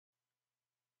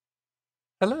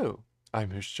Hello, I'm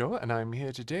Hushi, and I'm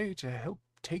here today to help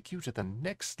take you to the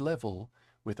next level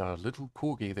with our little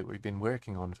corgi that we've been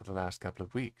working on for the last couple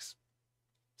of weeks.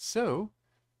 So,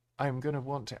 I'm going to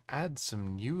want to add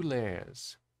some new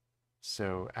layers.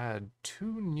 So, add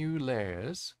two new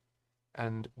layers,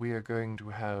 and we are going to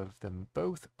have them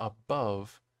both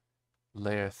above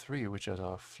layer 3, which are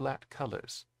our flat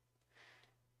colors.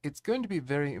 It's going to be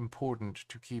very important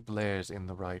to keep layers in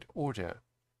the right order.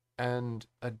 And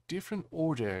a different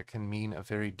order can mean a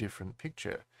very different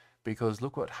picture, because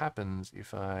look what happens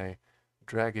if I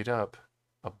drag it up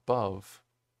above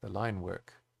the line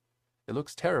work. It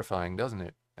looks terrifying, doesn't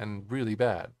it? And really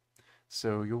bad.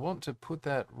 So you'll want to put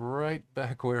that right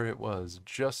back where it was,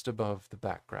 just above the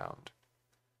background.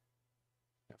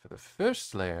 Now for the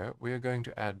first layer, we are going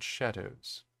to add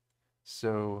shadows.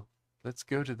 So let's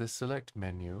go to the Select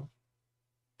menu,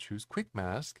 choose Quick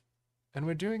Mask, and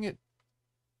we're doing it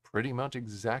pretty much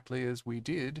exactly as we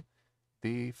did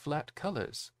the flat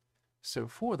colors. So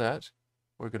for that,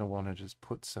 we're going to want to just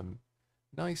put some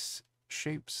nice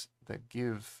shapes that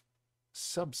give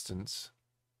substance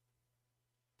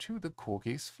to the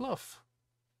corgi's fluff.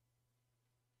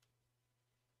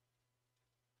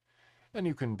 And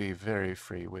you can be very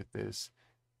free with this.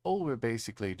 All we're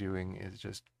basically doing is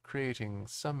just creating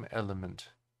some element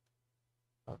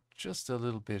of just a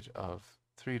little bit of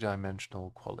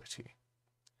three-dimensional quality.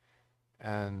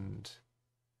 And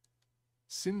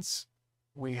since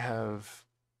we have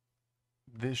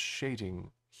this shading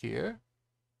here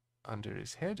under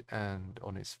his head and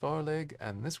on his far leg,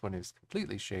 and this one is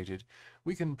completely shaded,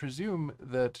 we can presume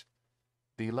that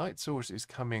the light source is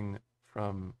coming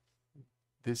from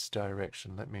this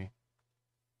direction. Let me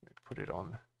put it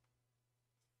on.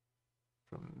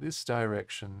 From this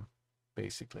direction,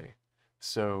 basically.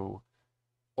 So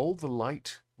all the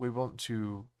light we want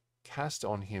to cast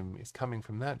on him is coming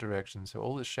from that direction, so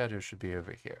all the shadows should be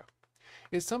over here.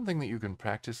 It's something that you can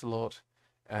practice a lot,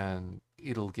 and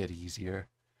it'll get easier.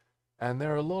 And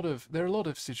there are a lot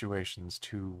of situations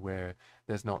too where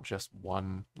there's not just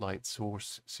one light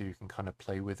source, so you can kind of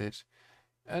play with it.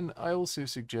 And I also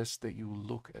suggest that you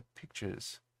look at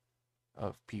pictures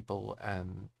of people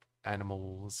and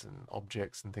animals and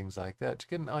objects and things like that to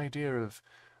get an idea of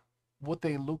what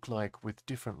they look like with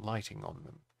different lighting on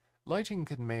them. Lighting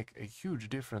can make a huge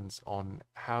difference on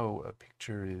how a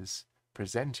picture is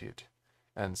presented,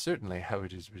 and certainly how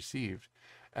it is received.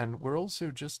 And we're also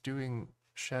just doing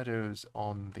shadows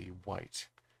on the white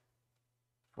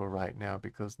for right now,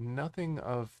 because nothing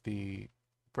of the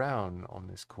brown on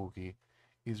this corgi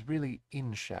is really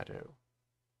in shadow.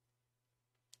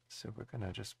 So we're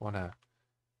gonna just wanna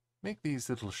make these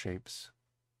little shapes,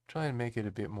 try and make it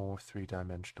a bit more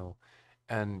three-dimensional,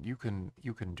 and you can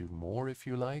do more if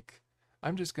you like.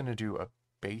 I'm just gonna do a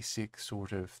basic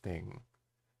sort of thing,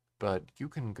 but you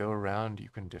can go around, you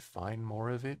can define more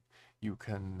of it, you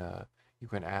can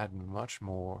add much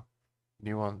more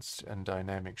nuanced and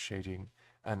dynamic shading,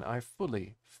 and I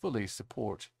fully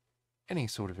support any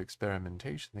sort of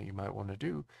experimentation that you might want to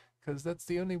do, because that's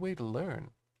the only way to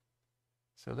learn.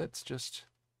 So let's just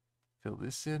fill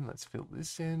this in, let's fill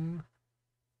this in.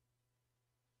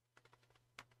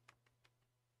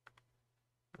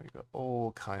 We've got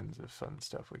all kinds of fun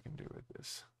stuff we can do with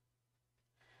this.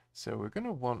 So we're going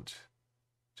to want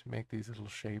to make these little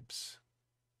shapes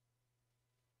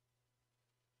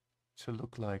to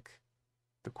look like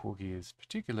the corgi is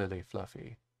particularly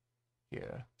fluffy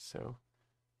here. So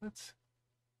let's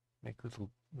make little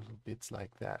bits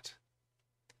like that.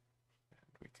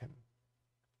 And we can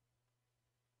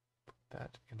put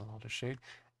that in a lot of shade.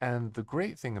 And the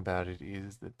great thing about it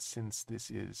is that since this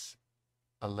is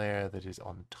a layer that is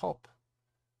on top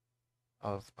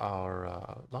of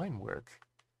our line work,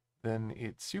 then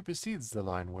it supersedes the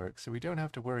line work, so we don't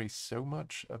have to worry so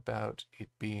much about it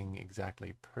being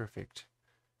exactly perfect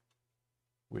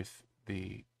with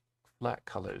the flat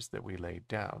colors that we laid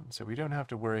down. So we don't have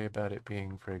to worry about it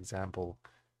being, for example,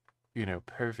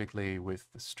 perfectly with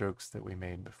the strokes that we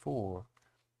made before,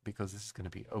 because this is going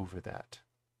to be over that.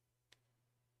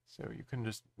 So you can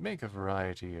just make a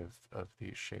variety of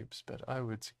these shapes, but I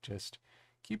would suggest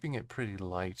keeping it pretty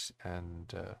light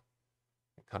and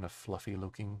kind of fluffy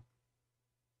looking.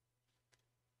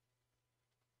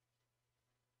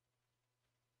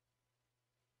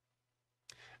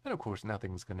 And of course,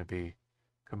 nothing's going to be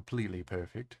completely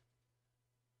perfect,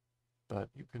 but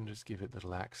you can just give it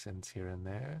little accents here and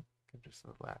there. Give just a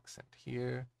little accent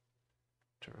here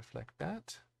to reflect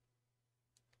that.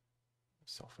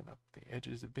 Soften up the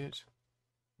edges a bit,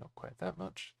 not quite that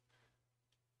much.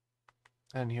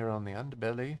 And here on the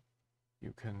underbelly,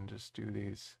 you can just do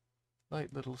these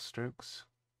light little strokes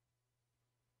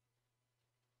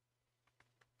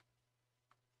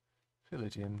fill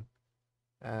it in.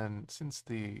 And since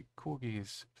the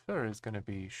Corgi's fur is going to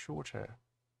be shorter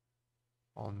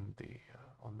on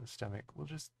the stomach, we'll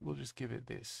just give it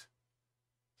this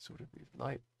sort of these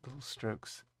light little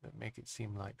strokes that make it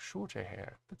seem like shorter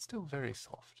hair, but still very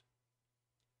soft.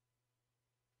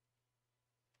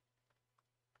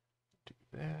 Do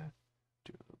there,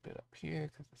 do a little bit up here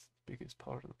because it's the biggest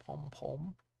part of the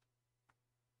pom-pom.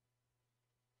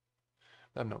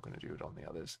 I'm not going to do it on the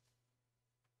others.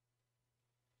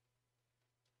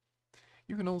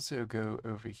 You can also go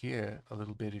over here a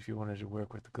little bit if you wanted to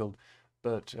work with the gold,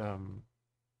 but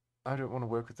I don't want to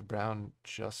work with the brown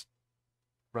just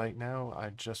right now. I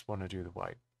just want to do the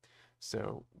white.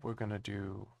 So we're going to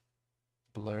do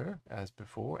blur as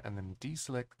before, and then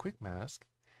deselect quick mask,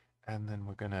 and then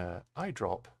we're going to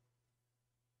eyedrop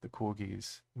the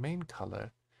Corgi's main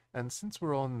color. And since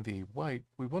we're on the white,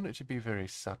 we want it to be very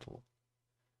subtle.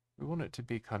 We want it to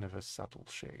be kind of a subtle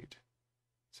shade.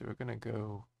 So we're going to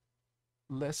go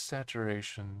less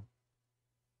saturation,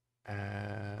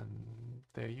 and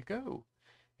there you go.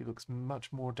 He looks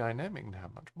much more dynamic now,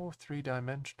 much more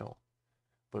three-dimensional.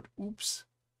 But oops,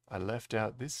 I left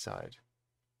out this side.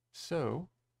 So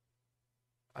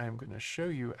I am going to show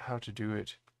you how to do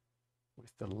it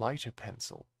with the lighter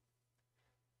pencil.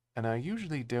 And I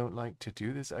usually don't like to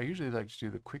do this. I usually like to do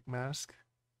the quick mask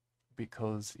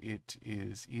because it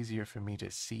is easier for me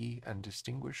to see and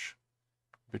distinguish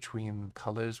between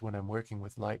colors when I'm working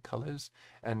with light colors.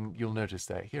 And you'll notice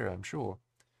that here, I'm sure.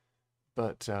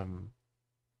 But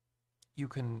you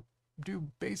can do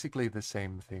basically the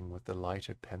same thing with the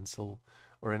lighter pencil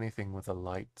or anything with a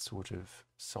light sort of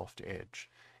soft edge.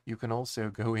 You can also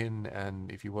go in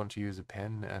and if you want to use a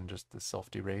pen and just the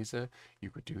soft eraser, you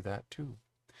could do that too.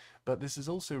 But this is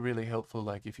also really helpful,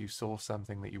 like if you saw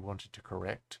something that you wanted to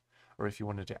correct, or if you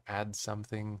wanted to add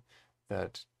something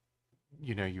that,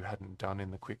 you know, you hadn't done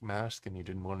in the quick mask and you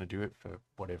didn't want to do it for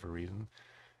whatever reason,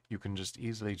 you can just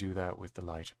easily do that with the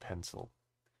lighter pencil.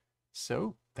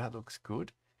 So that looks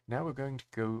good. Now we're going to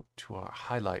go to our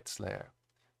highlights layer.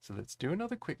 So let's do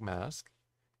another quick mask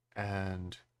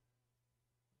and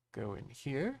go in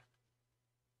here.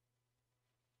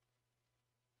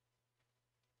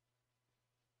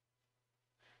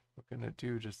 We're going to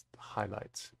do just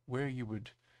highlights where you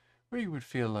would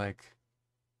feel like,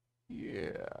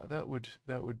 yeah, that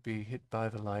would be hit by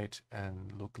the light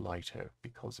and look lighter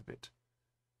because of it.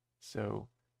 So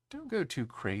don't go too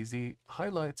crazy.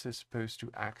 Highlights are supposed to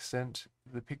accent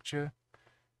the picture.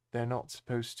 They're not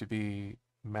supposed to be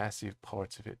massive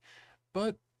parts of it.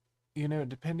 But, you know,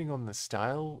 depending on the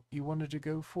style you wanted to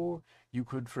go for, you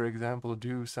could, for example,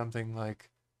 do something like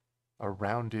a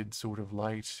rounded sort of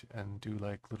light and do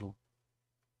like little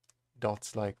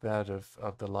dots like that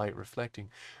of the light reflecting.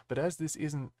 But as this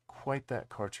isn't quite that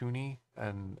cartoony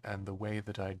and the way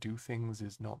that I do things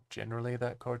is not generally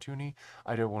that cartoony,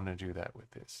 I don't want to do that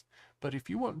with this. But if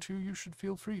you want to, you should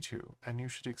feel free to, and you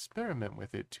should experiment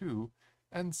with it too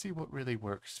and see what really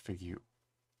works for you.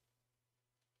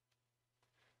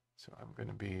 So I'm going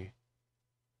to be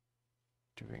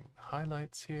doing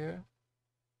highlights here.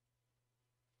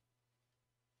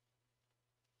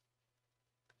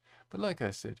 But like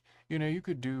I said, you know, you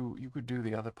could do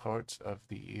the other parts of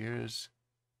the ears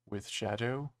with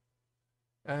shadow,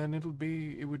 and it would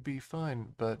be fine.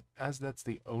 But as that's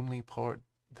the only part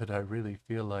that I really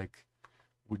feel like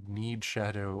would need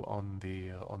shadow on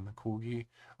the Corgi,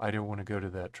 I don't want to go to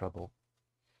that trouble.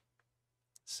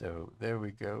 So there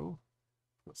we go.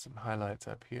 Got some highlights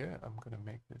up here. I'm going to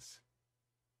make this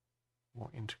more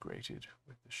integrated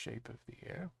with the shape of the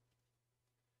ear.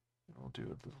 And we'll do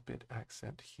a little bit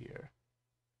accent here,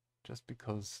 just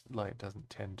because light doesn't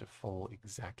tend to fall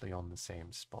exactly on the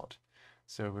same spot.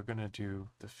 So we're going to do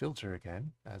the filter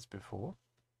again, as before,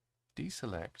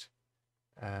 deselect,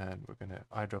 and we're going to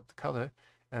eyedrop the color.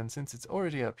 And since it's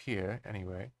already up here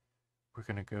anyway, we're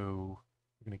going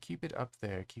to keep it up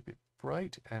there, keep it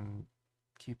bright, and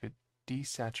keep it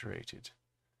desaturated.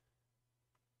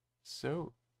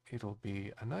 So it'll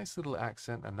be a nice little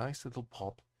accent, a nice little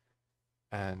pop,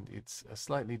 and it's a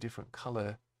slightly different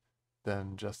color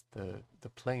than just the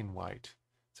plain white.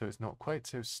 So it's not quite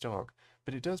so stark,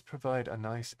 but it does provide a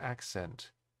nice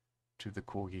accent to the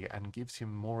Corgi and gives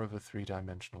him more of a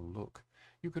three-dimensional look.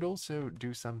 You could also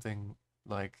do something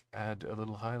like add a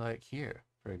little highlight here,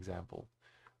 for example,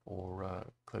 or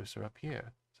closer up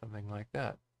here, something like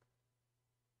that.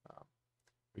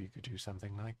 Or you could do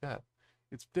something like that.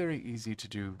 It's very easy to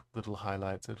do little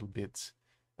highlights, little bits,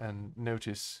 and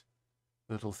notice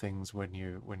little things when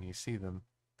you see them.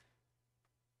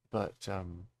 But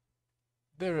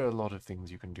there are a lot of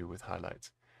things you can do with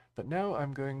highlights. But now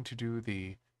I'm going to do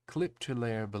the clip to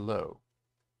layer below,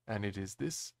 and it is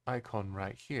this icon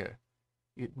right here.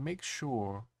 It makes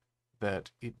sure that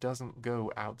it doesn't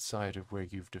go outside of where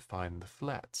you've defined the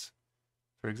flats.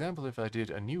 For example, if I did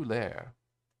a new layer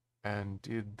and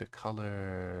did the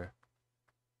color,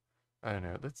 I don't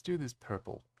know, let's do this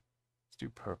purple. Let's do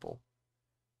purple.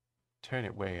 Turn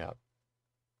it way up.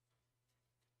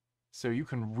 So you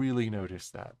can really notice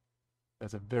that.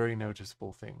 That's a very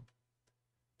noticeable thing.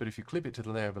 But if you clip it to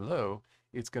the layer below,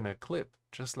 it's going to clip,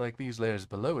 just like these layers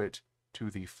below it, to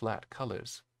the flat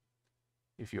colors.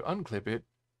 If you unclip it,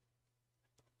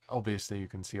 obviously you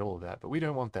can see all of that, but we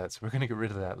don't want that, so we're going to get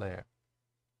rid of that layer.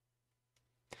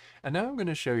 And now I'm going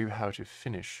to show you how to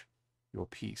finish your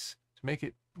piece to make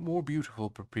it more beautiful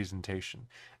for presentation.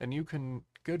 And you can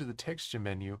go to the texture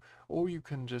menu, or you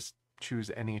can just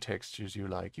choose any textures you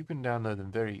like. You can download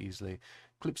them very easily.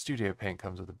 Clip Studio Paint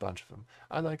comes with a bunch of them.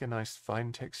 I like a nice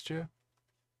fine texture,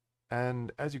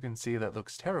 and as you can see, that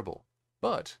looks terrible.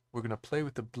 But we're going to play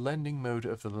with the blending mode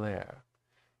of the layer,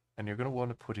 and you're going to want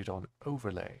to put it on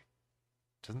overlay.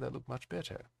 Doesn't that look much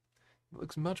better? It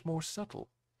looks much more subtle,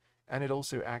 and it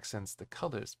also accents the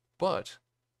colors, but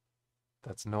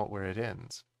that's not where it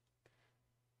ends.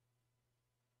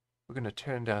 We're going to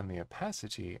turn down the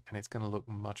opacity, and it's going to look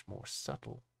much more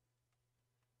subtle.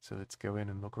 So let's go in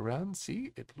and look around.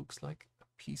 See, it looks like a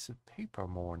piece of paper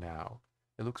more now.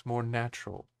 It looks more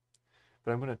natural.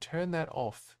 But I'm going to turn that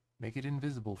off, make it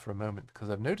invisible for a moment, because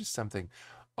I've noticed something.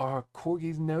 Our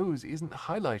Corgi's nose isn't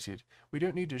highlighted. We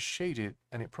don't need to shade it,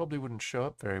 and it probably wouldn't show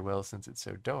up very well since it's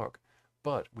so dark.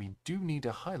 But we do need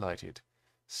to highlight it.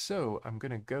 So I'm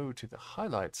going to go to the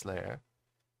highlights layer,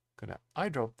 I'm going to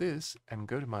eyedrop this, and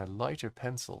go to my lighter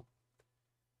pencil.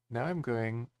 Now I'm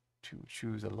going to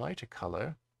choose a lighter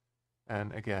color.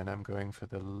 And again, I'm going for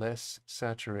the less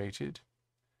saturated,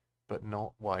 but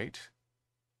not white,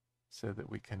 so that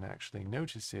we can actually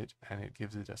notice it, and it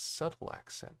gives it a subtle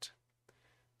accent.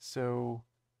 So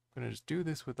I'm going to just do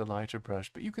this with the lighter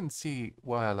brush, but you can see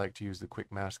why I like to use the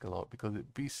quick mask a lot, because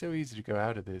it'd be so easy to go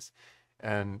out of this,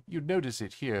 and you'd notice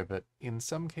it here, but in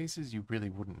some cases you really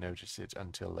wouldn't notice it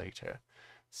until later.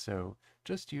 So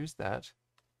just use that.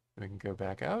 We can go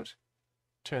back out,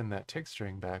 turn that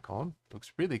texturing back on,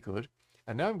 looks really good.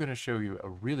 And now I'm going to show you a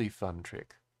really fun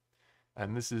trick.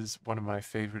 And this is one of my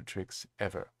favorite tricks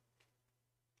ever.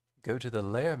 Go to the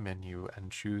layer menu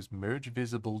and choose Merge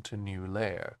Visible to New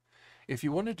Layer. If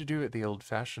you wanted to do it the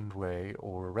old-fashioned way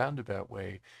or a roundabout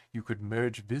way, you could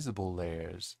merge visible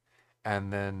layers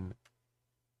and then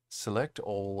select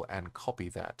all and copy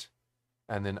that.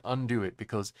 And then undo it,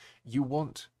 because you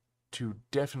want to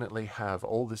definitely have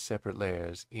all the separate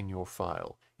layers in your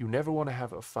file. You never want to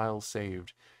have a file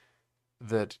saved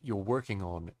that you're working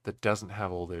on that doesn't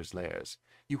have all those layers.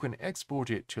 You can export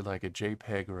it to like a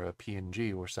JPEG or a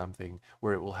PNG or something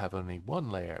where it will have only one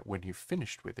layer when you've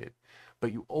finished with it.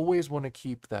 But you always want to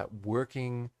keep that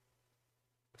working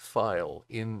file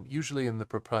usually in the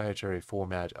proprietary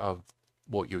format of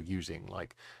what you're using,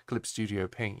 like Clip Studio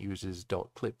Paint uses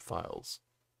 .clip files.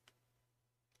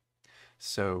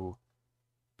 So,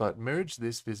 but merge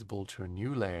this visible to a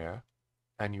new layer,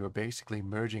 and you're basically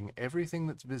merging everything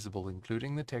that's visible,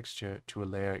 including the texture, to a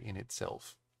layer in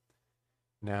itself.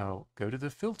 Now, go to the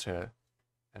filter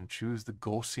and choose the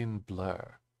Gaussian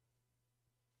blur.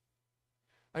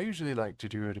 I usually like to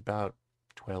do it about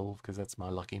 12, because that's my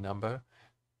lucky number.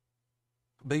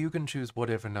 But you can choose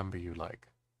whatever number you like.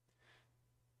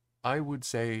 I would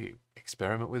say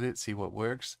experiment with it, see what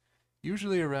works.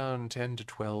 Usually around 10 to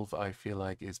 12 I feel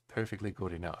like is perfectly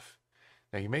good enough.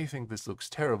 Now you may think this looks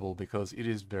terrible because it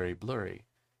is very blurry.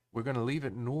 We're going to leave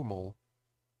it normal,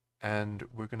 and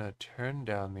we're going to turn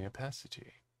down the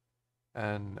opacity.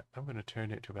 And I'm going to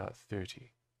turn it to about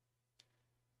 30.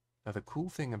 Now the cool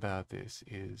thing about this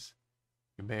is,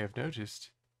 you may have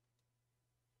noticed,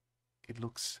 it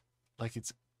looks like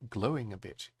it's glowing a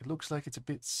bit. It looks like it's a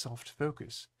bit soft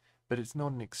focus, but it's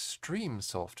not an extreme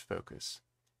soft focus.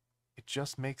 It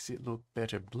just makes it look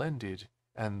better blended,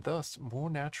 and thus more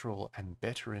natural and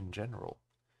better in general.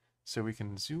 So we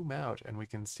can zoom out and we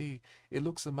can see it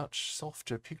looks a much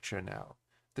softer picture now.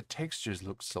 The textures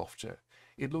look softer.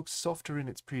 It looks softer in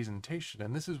its presentation,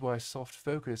 and this is why soft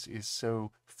focus is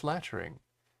so flattering,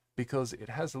 because it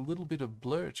has a little bit of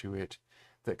blur to it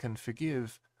that can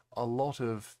forgive a lot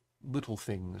of little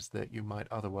things that you might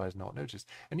otherwise not notice.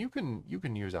 And you can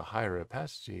use a higher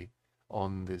opacity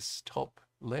on this top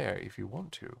layer if you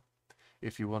want to.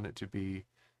 If you want it to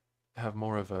have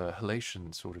more of a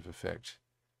halation sort of effect.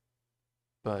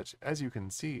 But as you can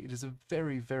see, it is a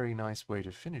very, very nice way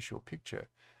to finish your picture.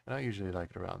 And I usually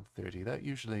like it around 30. That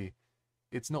usually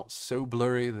It's not so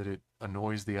blurry that it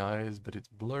annoys the eyes, but it's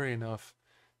blurry enough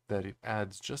that it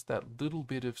adds just that little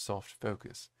bit of soft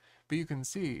focus. But you can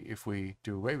see if we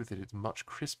do away with it, it's much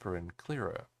crisper and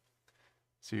clearer.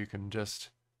 So you can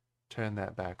just turn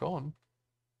that back on,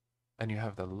 and you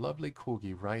have the lovely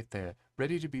Corgi right there,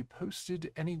 ready to be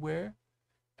posted anywhere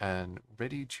and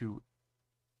ready to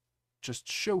just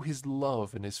show his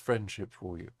love and his friendship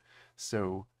for you.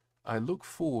 So I look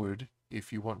forward,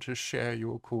 if you want to share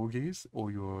your corgis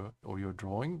or your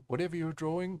drawing, whatever you're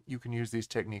drawing, you can use these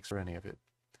techniques for any of it.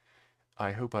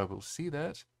 I hope I will see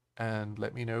that, and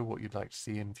let me know what you'd like to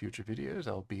see in future videos.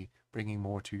 I'll be bringing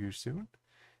more to you soon.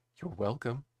 You're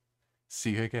welcome.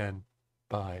 See you again.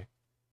 Bye.